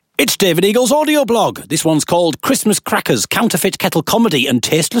It's David Eagle's audio blog. This one's called Christmas Crackers, Counterfeit, Kettle Comedy and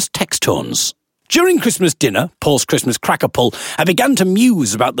Tasteless Text Tones. During Christmas dinner, post-Christmas cracker pull, I began to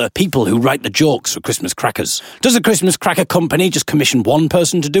muse about the people who write the jokes for Christmas crackers. Does a Christmas cracker company just commission one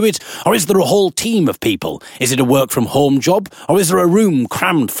person to do it? Or is there a whole team of people? Is it a work-from-home job? Or is there a room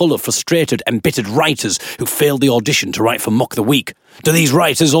crammed full of frustrated, embittered writers who failed the audition to write for Mock the Week? Do these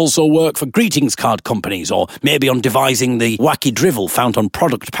writers also work for greetings card companies, or maybe on devising the wacky drivel found on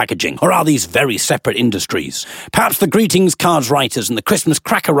product packaging? Or are these very separate industries? Perhaps the greetings cards writers and the Christmas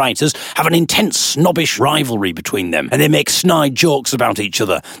cracker writers have an intense snobbish rivalry between them, and they make snide jokes about each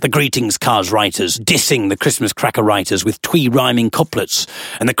other. The greetings cards writers dissing the Christmas cracker writers with twee-rhyming couplets,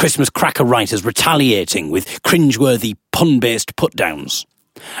 and the Christmas cracker writers retaliating with cringeworthy pun-based put-downs.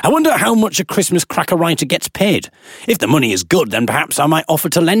 I wonder how much a Christmas cracker writer gets paid. If the money is good, then perhaps I might offer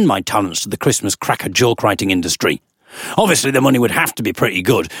to lend my talents to the Christmas cracker joke writing industry. Obviously, the money would have to be pretty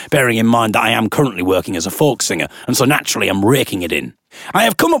good, bearing in mind that I am currently working as a folk singer, and so naturally I'm raking it in. I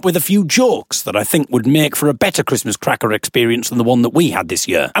have come up with a few jokes that I think would make for a better Christmas cracker experience than the one that we had this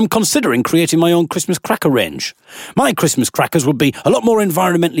year. I'm considering creating my own Christmas cracker range. My Christmas crackers would be a lot more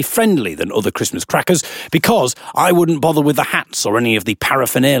environmentally friendly than other Christmas crackers because I wouldn't bother with the hats or any of the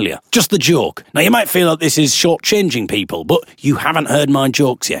paraphernalia. Just the joke. Now, you might feel like this is shortchanging people, but you haven't heard my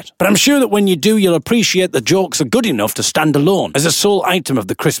jokes yet. But I'm sure that when you do, you'll appreciate the jokes are good enough to stand alone as a sole item of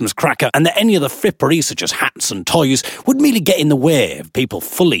the Christmas cracker, and that any other frippery such as hats and toys would merely get in the way of people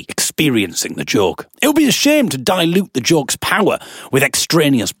fully experiencing the joke. It would be a shame to dilute the joke's power with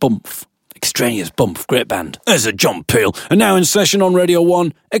extraneous bump. Extraneous Bump, great band. There's a John Peel, and now in session on Radio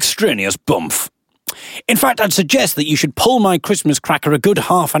 1, Extraneous Bump. In fact, I'd suggest that you should pull my Christmas cracker a good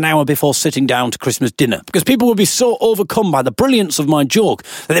half an hour before sitting down to Christmas dinner, because people would be so overcome by the brilliance of my joke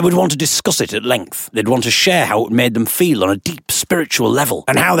that they would want to discuss it at length. They'd want to share how it made them feel on a deep spiritual level,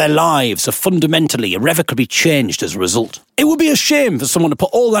 and how their lives are fundamentally, irrevocably changed as a result. It would be a shame for someone to put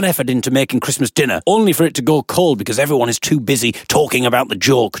all that effort into making Christmas dinner, only for it to go cold because everyone is too busy talking about the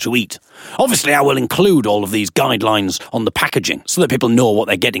joke to eat. Obviously, I will include all of these guidelines on the packaging, so that people know what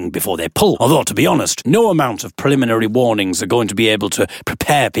they're getting before they pull. Although, to be honest, no amount of preliminary warnings are going to be able to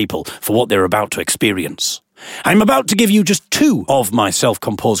prepare people for what they're about to experience. I'm about to give you just two of my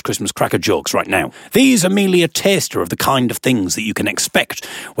self-composed Christmas cracker jokes right now. These are merely a taster of the kind of things that you can expect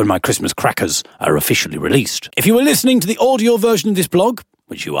when my Christmas crackers are officially released. If you were listening to the audio version of this blog,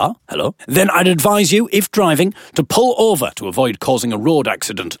 which you are, hello, then I'd advise you, if driving, to pull over to avoid causing a road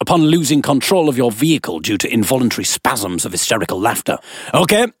accident upon losing control of your vehicle due to involuntary spasms of hysterical laughter.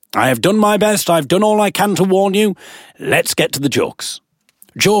 Okay, I have done my best, I've done all I can to warn you. Let's get to the jokes.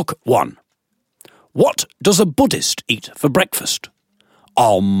 Joke 1. What does a Buddhist eat for breakfast?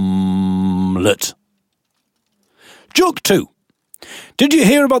 Omelette. Joke 2. Did you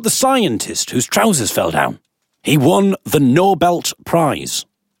hear about the scientist whose trousers fell down? He won the Nobel Prize.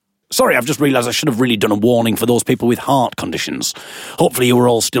 Sorry, I've just realised I should have really done a warning for those people with heart conditions. Hopefully you were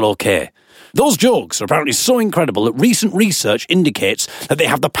all still okay. Those jokes are apparently so incredible that recent research indicates that they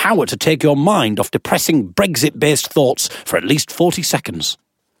have the power to take your mind off depressing Brexit-based thoughts for at least 40 seconds.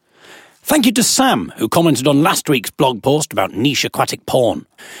 Thank you to Sam, who commented on last week's blog post about niche aquatic porn.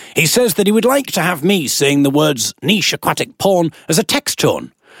 He says that he would like to have me saying the words niche aquatic porn as a text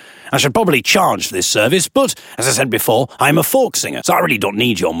tone. I should probably charge for this service, but, as I said before, I'm a folk singer, so I really don't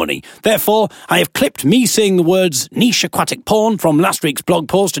need your money. Therefore, I have clipped me saying the words niche aquatic porn from last week's blog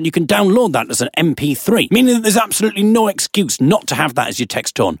post, and you can download that as an MP3, meaning that there's absolutely no excuse not to have that as your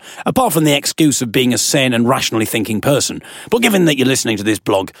text tone, apart from the excuse of being a sane and rationally thinking person. But given that you're listening to this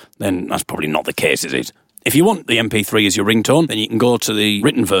blog, then that's probably not the case, is it? If you want the MP3 as your ringtone, then you can go to the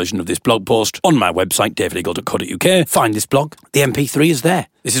written version of this blog post on my website, davideagle.co.uk. Find this blog. The MP3 is there.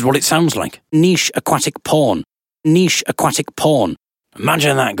 This is what it sounds like. Niche aquatic porn. Niche aquatic porn.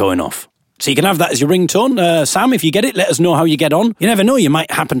 Imagine that going off. So you can have that as your ringtone. Sam, if you get it, let us know how you get on. You never know, you might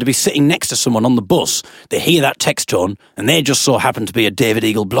happen to be sitting next to someone on the bus. They hear that text tone, and they just so happen to be a David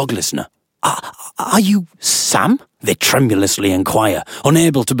Eagle blog listener. Are you Sam? They tremulously inquire,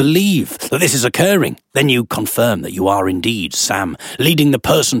 unable to believe that this is occurring. Then you confirm that you are indeed Sam, leading the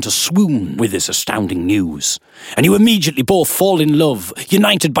person to swoon with this astounding news. And you immediately both fall in love,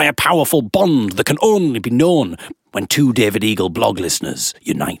 united by a powerful bond that can only be known when two David Eagle blog listeners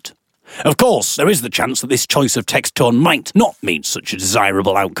unite. Of course, there is the chance that this choice of text tone might not mean such a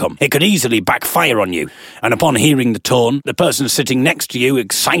desirable outcome. It could easily backfire on you, and upon hearing the tone, the person sitting next to you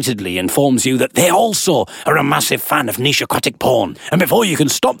excitedly informs you that they also are a massive fan of niche aquatic porn, and before you can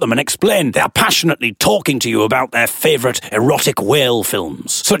stop them and explain, they are passionately talking to you about their favourite erotic whale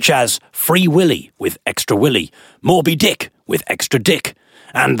films, such as Free Willy with extra willy, Moby Dick with extra dick,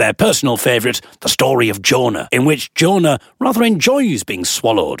 and their personal favourite, The Story of Jonah, in which Jonah rather enjoys being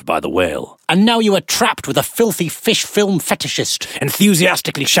swallowed by the whale. And now you are trapped with a filthy fish film fetishist,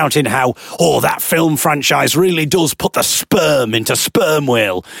 enthusiastically shouting how, that film franchise really does put the sperm into sperm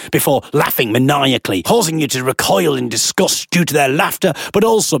whale, before laughing maniacally, causing you to recoil in disgust due to their laughter, but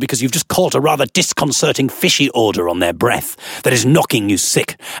also because you've just caught a rather disconcerting fishy odour on their breath that is knocking you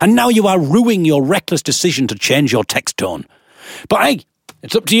sick. And now you are ruining your reckless decision to change your text tone. But hey,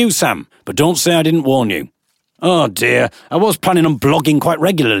 it's up to you, Sam, but don't say I didn't warn you. Oh dear, I was planning on blogging quite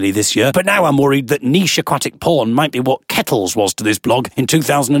regularly this year, but now I'm worried that niche aquatic porn might be what Kettle's was to this blog in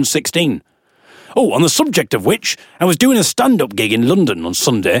 2016. Oh, on the subject of which, I was doing a stand-up gig in London on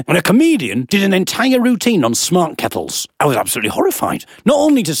Sunday when a comedian did an entire routine on smart kettles. I was absolutely horrified, not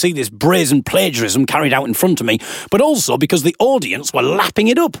only to see this brazen plagiarism carried out in front of me, but also because the audience were lapping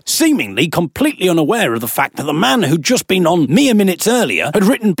it up, seemingly completely unaware of the fact that the man who'd just been on mere minutes earlier had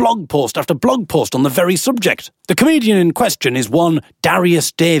written blog post after blog post on the very subject. The comedian in question is one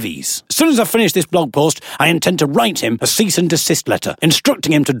Darius Davies. As soon as I finish this blog post, I intend to write him a cease and desist letter,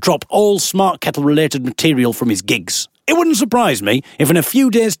 instructing him to drop all smart kettle-related material from his gigs. It wouldn't surprise me if in a few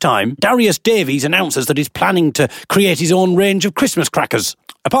days' time, Darius Davies announces that he's planning to create his own range of Christmas crackers.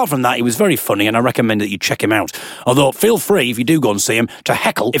 Apart from that, he was very funny and I recommend that you check him out. Although, feel free, if you do go and see him, to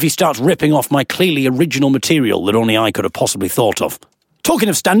heckle if he starts ripping off my clearly original material that only I could have possibly thought of. Talking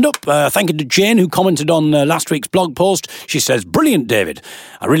of stand-up, thank you to Jane who commented on last week's blog post. She says, "Brilliant, David.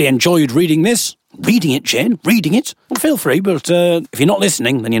 I really enjoyed reading this." Reading it, Jane, reading it. Well, feel free, but if you're not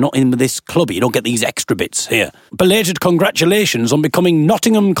listening, then you're not in with this club. You don't get these extra bits here. Belated congratulations on becoming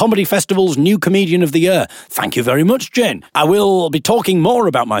Nottingham Comedy Festival's new Comedian of the Year. Thank you very much, Jane. I will be talking more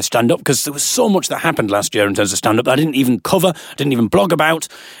about my stand-up because there was so much that happened last year in terms of stand-up that I didn't even cover, didn't even blog about.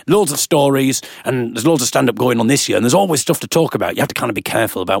 Loads of stories, and there's loads of stand-up going on this year, and there's always stuff to talk about. You have to kind of be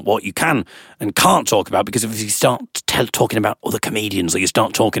careful about what you can and can't talk about, because if you start talking about other comedians, or you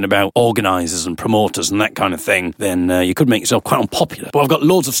start talking about organisers and promoters and that kind of thing, then you could make yourself quite unpopular. But I've got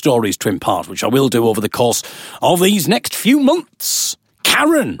loads of stories to impart, which I will do over the course of these next few months.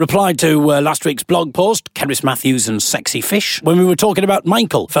 Karen replied to last week's blog post, Kerris Matthews and Sexy Fish, when we were talking about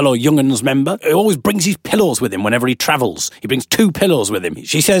Michael, fellow Young 'Uns member, who always brings his pillows with him whenever he travels. He brings 2 pillows with him.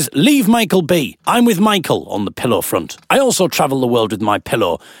 She says, "Leave Michael be. I'm with Michael on the pillow front. I also travel the world with my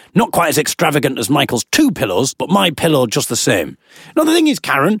pillow. Not quite as extravagant as Michael's 2 pillows, but my pillow just the same." Now, the thing is,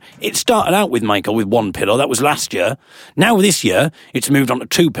 Karen, it started out with Michael with 1 pillow. That was last year. Now, this year, it's moved on to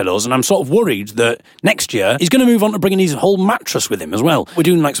 2 pillows, and I'm sort of worried that next year he's going to move on to bringing his whole mattress with him as well. We're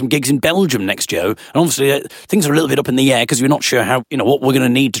doing like some gigs in Belgium next year, and obviously things are a little bit up in the air because we're not sure how, what we're going to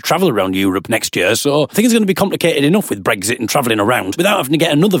need to travel around Europe next year. So I think it's going to be complicated enough with Brexit and travelling around without having to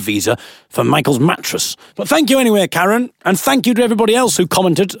get another visa for Michael's mattress. But thank you anyway, Karen, and thank you to everybody else who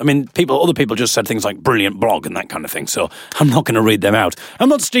commented. I mean, other people just said things like brilliant blog and that kind of thing, so I'm not going to read them out. I'm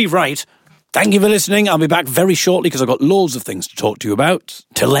not Steve Wright. Thank you for listening. I'll be back very shortly because I've got loads of things to talk to you about.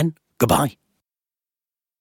 Till then, goodbye.